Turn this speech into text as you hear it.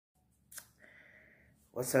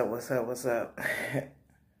What's up, what's up, what's up?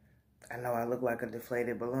 I know I look like a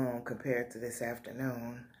deflated balloon compared to this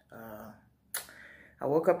afternoon. I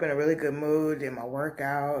woke up in a really good mood, did my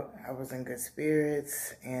workout, I was in good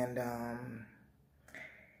spirits, and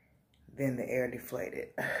then the air deflated.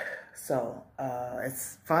 So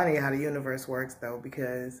it's funny how the universe works though,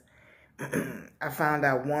 because I found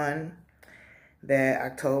out that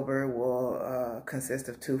October will consist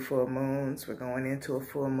of 2 full moons. We're going into a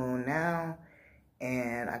full moon now.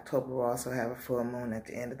 And October will also have a full moon at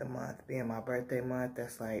the end of the month, being my birthday month.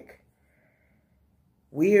 That's like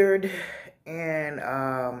weird. And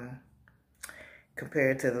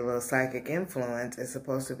compared to the little psychic influence, it's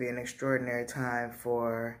supposed to be an extraordinary time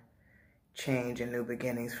for change and new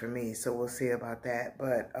beginnings for me. So we'll see about that.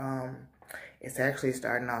 But it's actually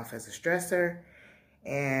starting off as a stressor.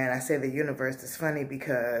 And I say the universe is funny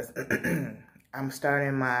because I'm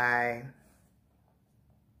starting my...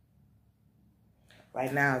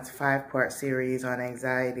 Right now, it's a 5-part series on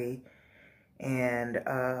anxiety, and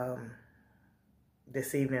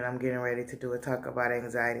this evening I'm getting ready to do a talk about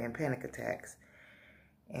anxiety and panic attacks.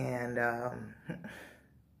 And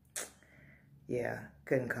yeah,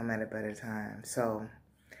 couldn't come at a better time. So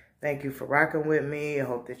thank you for rocking with me. I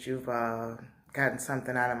hope that you've gotten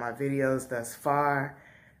something out of my videos thus far.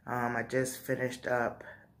 I just finished up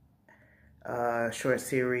a short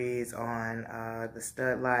series on the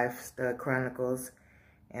Stud Life, Stud Chronicles.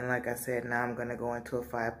 And like I said, now I'm going to go into a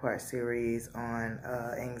 5-part series on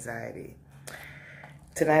anxiety.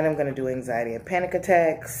 Tonight I'm going to do anxiety and panic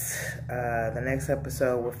attacks. The next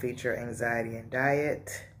episode will feature anxiety and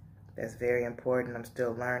diet. That's very important. I'm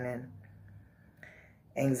still learning.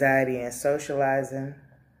 Anxiety and socializing.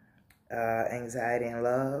 Anxiety and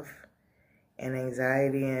love. And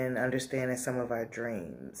anxiety and understanding some of our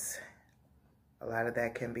dreams. A lot of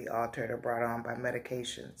that can be altered or brought on by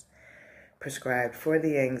medications prescribed for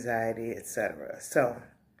the anxiety, etc. So,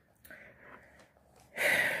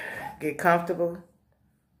 get comfortable.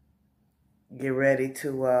 Get ready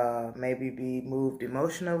to maybe be moved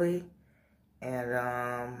emotionally. And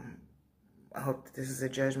I hope that this is a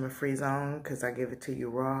judgment-free zone because I give it to you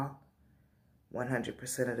raw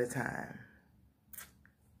 100% of the time.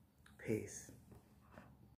 Peace.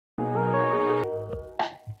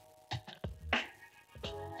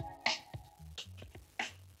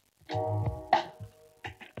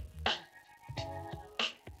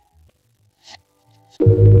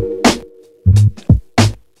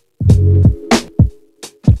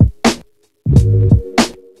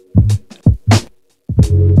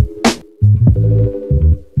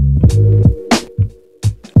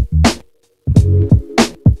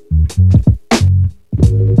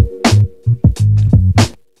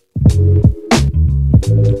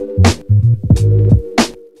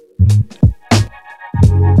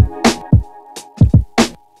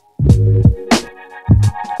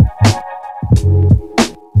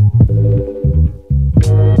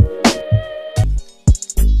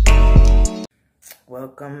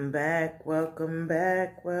 Welcome back, welcome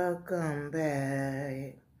back, welcome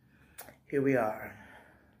back. Here we are.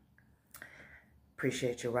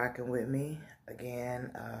 Appreciate you rocking with me.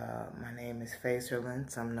 Again, my name is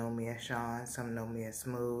Facerland. Some know me as Sean, some know me as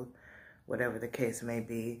Smooth, whatever the case may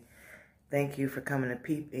be. Thank you for coming to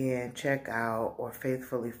peep in, check out, or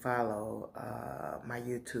faithfully follow my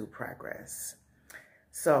YouTube progress.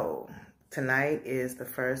 So, tonight is the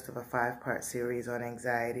first of a 5-part series on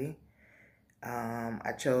anxiety.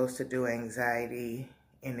 I chose to do anxiety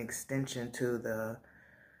in extension to the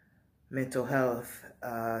mental health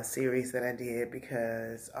series that I did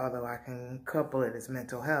because although I can couple it as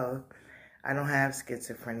mental health, I don't have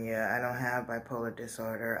schizophrenia, I don't have bipolar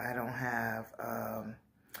disorder, I don't have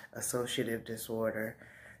associative disorder.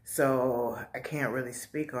 So I can't really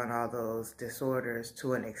speak on all those disorders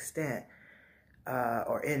to an extent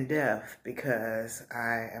or in depth because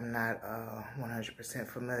I am not 100%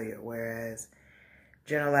 familiar, whereas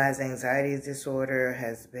generalized anxiety disorder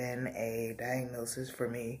has been a diagnosis for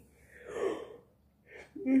me.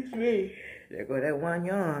 Excuse me. There go that one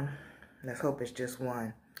yawn. Let's hope it's just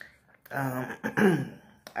one.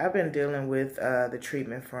 I've been dealing with the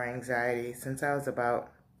treatment for anxiety since I was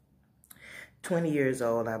about 20 years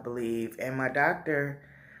old, I believe. And my doctor,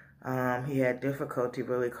 he had difficulty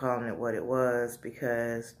really calling it what it was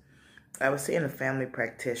because I was seeing a family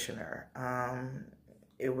practitioner.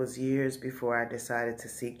 It was years before I decided to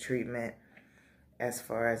seek treatment as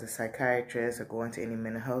far as a psychiatrist or going to any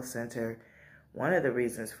mental health center. One of the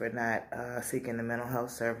reasons for not seeking the mental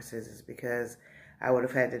health services is because I would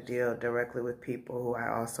have had to deal directly with people who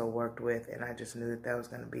I also worked with, and I just knew that that was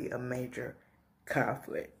going to be a major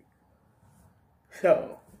conflict.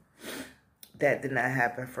 So that did not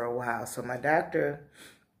happen for a while. So my doctor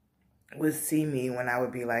would see me when I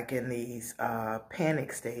would be like in these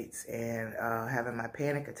panic states and having my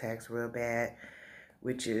panic attacks real bad,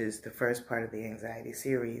 which is the first part of the anxiety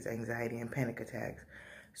series, anxiety and panic attacks.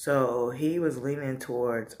 So he was leaning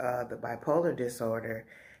towards the bipolar disorder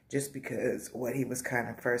just because what he was kind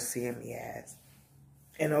of first seeing me as.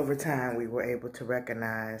 And over time, we were able to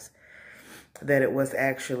recognize that it was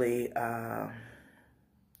actually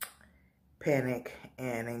panic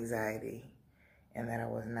and anxiety, and that I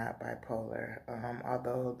was not bipolar,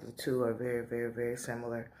 although the two are very, very, very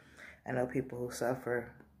similar. I know people who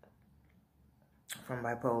suffer from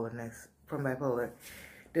bipolar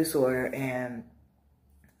disorder, and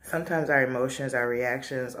sometimes our emotions, our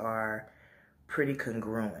reactions are pretty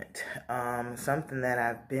congruent. Something that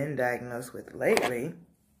I've been diagnosed with lately,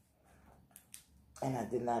 and I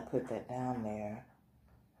did not put that down there,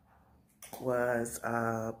 was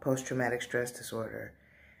post-traumatic stress disorder.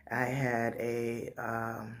 I had a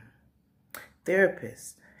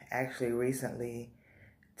therapist actually recently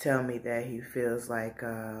tell me that he feels like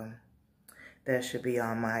that should be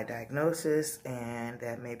on my diagnosis, and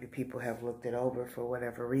that maybe people have looked it over for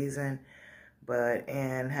whatever reason. But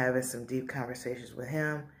in having some deep conversations with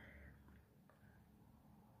him,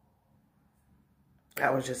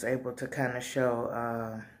 I was just able to kind of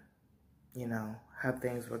show, you know, how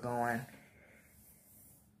things were going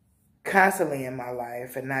constantly in my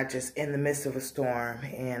life and not just in the midst of a storm.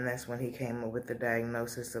 And that's when he came up with the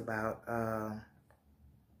diagnosis about,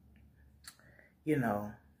 you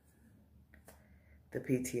know, the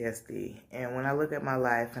PTSD. And when I look at my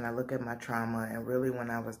life and I look at my trauma, and really when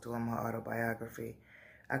I was doing my autobiography,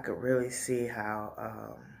 I could really see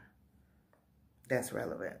how that's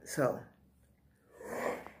relevant. So,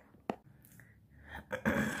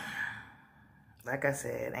 like I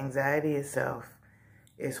said, anxiety itself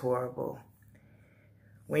is horrible.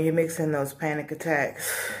 When you mix in those panic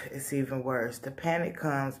attacks, it's even worse. The panic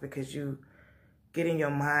comes because you get in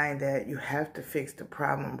your mind that you have to fix the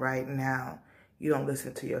problem right now. You don't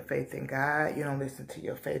listen to your faith in God. You don't listen to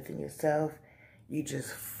your faith in yourself. You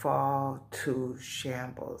just fall to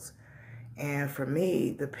shambles. And for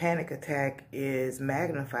me, the panic attack is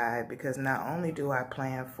magnified because not only do I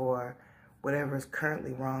plan for whatever is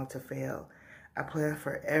currently wrong to fail, I plan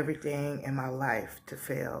for everything in my life to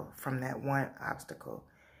fail from that one obstacle.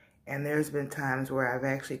 And there's been times where I've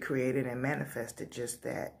actually created and manifested just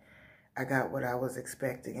that. I got what I was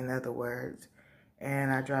expecting, in other words,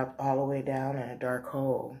 and I dropped all the way down in a dark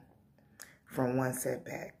hole from one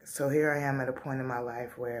setback. So here I am at a point in my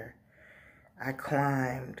life where I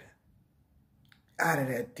climbed out of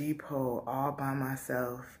that deep hole all by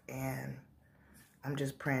myself, and I'm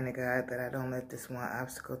just praying to God that I don't let this one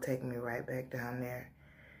obstacle take me right back down there.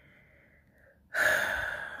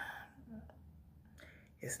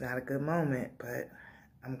 It's not a good moment, but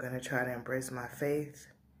I'm going to try to embrace my faith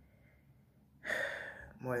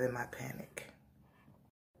more than my panic.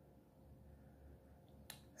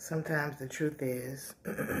 Sometimes the truth is,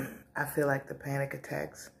 I feel like the panic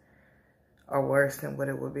attacks are worse than what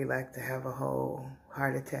it would be like to have a whole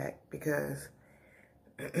heart attack, because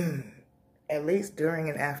at least during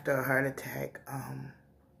and after a heart attack,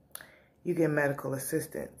 you get medical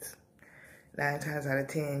assistance. 9 times out of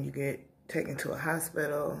 10, you get taken to a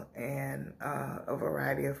hospital, and a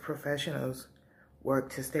variety of professionals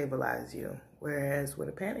work to stabilize you. Whereas with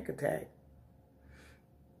a panic attack,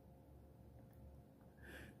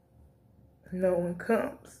 no one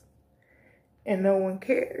comes, and no one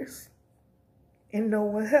cares, and no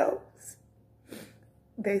one helps.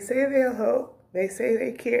 They say they'll help. They say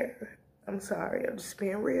they care. I'm sorry, I'm just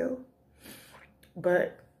being real.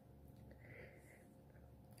 But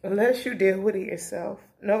unless you deal with it yourself,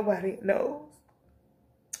 nobody knows.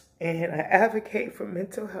 And I advocate for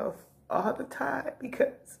mental health all the time,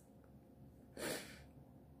 because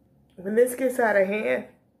when this gets out of hand,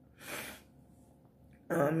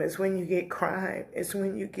 it's when you get crime. It's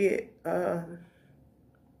when you get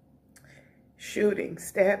shootings,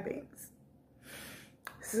 stabbings,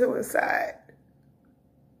 suicide.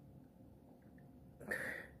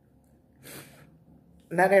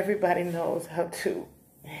 Not everybody knows how to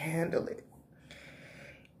handle it.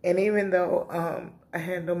 And even though I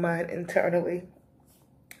handle mine internally,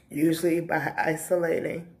 usually by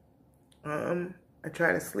isolating, I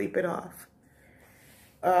try to sleep it off.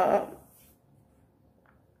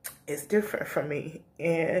 It's different for me,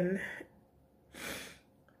 and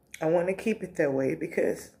I want to keep it that way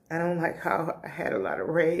because I don't like how I had a lot of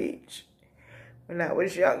rage when I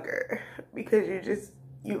was younger, because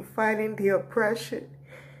you're fighting the oppression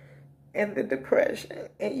and the depression,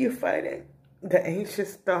 and you're fighting the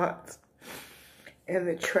anxious thoughts in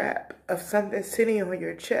the trap of something sitting on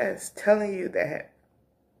your chest telling you that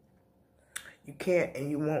you can't and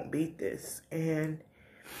you won't beat this. And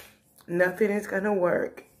nothing is going to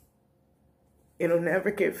work. It'll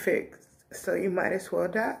never get fixed. So you might as well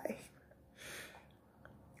die.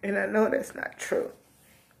 And I know that's not true.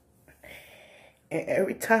 And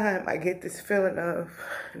every time I get this feeling of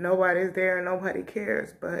nobody's there and nobody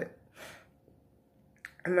cares, but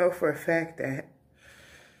I know for a fact that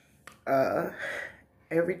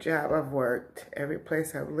every job I've worked, every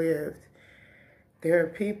place I've lived, there are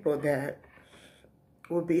people that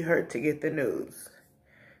will be hurt to get the news.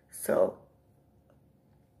 So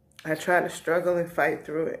I try to struggle and fight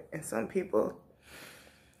through it. And some people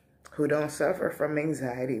who don't suffer from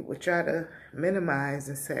anxiety will try to minimize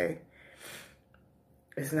and say,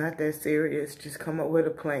 it's not that serious, just come up with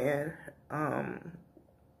a plan.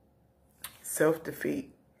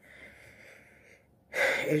 Self-defeat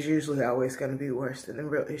is usually always going to be worse than the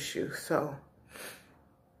real issue. So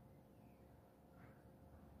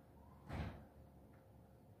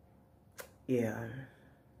yeah,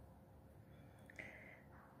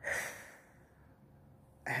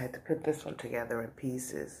 I had to put this one together in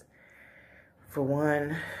pieces. For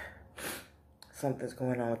one, something's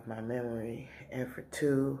going on with my memory. And for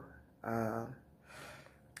two,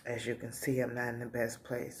 as you can see, I'm not in the best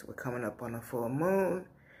place. We're coming up on a full moon.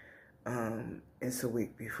 It's a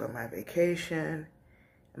week before my vacation.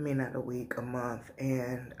 I mean, not a week, a month.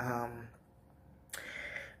 And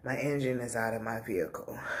my engine is out of my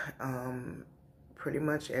vehicle. Pretty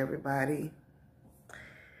much everybody,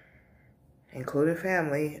 including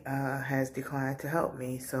family, has declined to help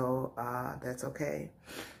me. So that's okay.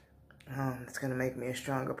 It's going to make me a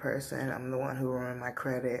stronger person. I'm the one who ruined my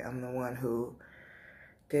credit. I'm the one who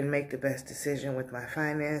didn't make the best decision with my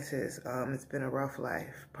finances. It's been a rough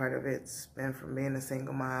life. Part of it's been from being a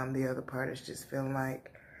single mom. The other part is just feeling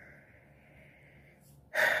like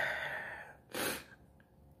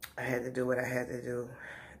I had to do what I had to do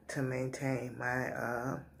to maintain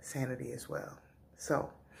my sanity as well. So,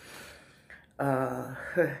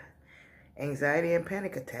 anxiety and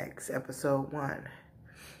panic attacks, episode 1.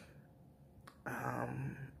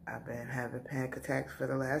 I've been having panic attacks for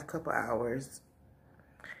the last couple hours.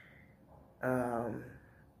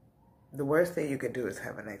 The worst thing you could do is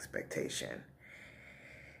have an expectation.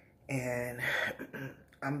 And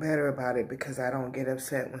I'm better about it because I don't get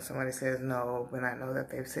upset when somebody says no, when I know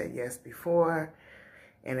that they've said yes before.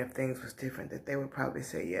 And if things was different, that they would probably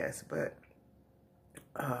say yes. But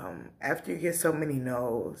after you get so many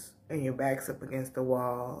no's and your back's up against the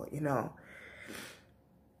wall, you know,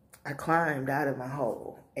 I climbed out of my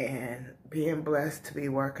hole. And being blessed to be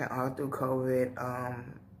working all through COVID,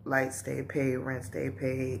 lights stayed paid, rent stayed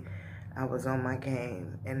paid, I was on my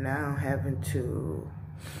game. And now having to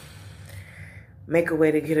make a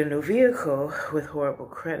way to get a new vehicle with horrible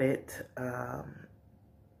credit,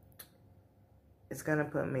 it's going to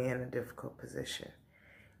put me in a difficult position.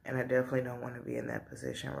 And I definitely don't want to be in that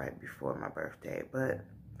position right before my birthday. But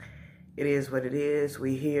it is what it is.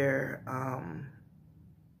 We here.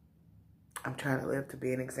 I'm trying to live to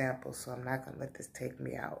be an example, so I'm not going to let this take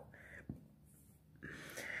me out.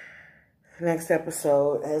 The next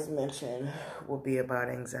episode, as mentioned, will be about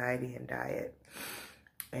anxiety and diet.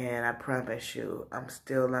 And I promise you, I'm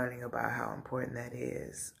still learning about how important that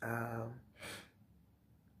is.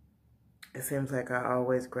 It seems like I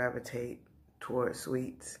always gravitate towards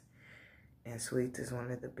sweets. And sweets is one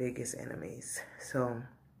of the biggest enemies. So,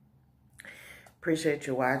 appreciate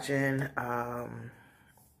you watching.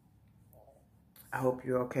 I hope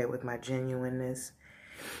you're okay with my genuineness.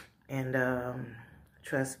 And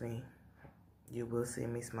trust me, you will see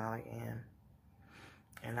me smile again.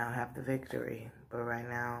 And I'll have the victory. But right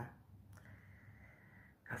now,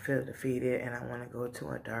 I feel defeated and I want to go to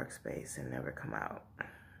a dark space and never come out.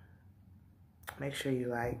 Make sure you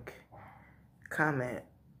like, comment,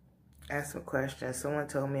 ask some questions. Someone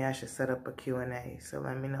told me I should set up a Q&A. So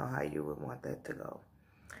let me know how you would want that to go.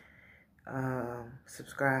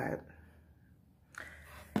 Subscribe.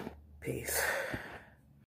 Peace.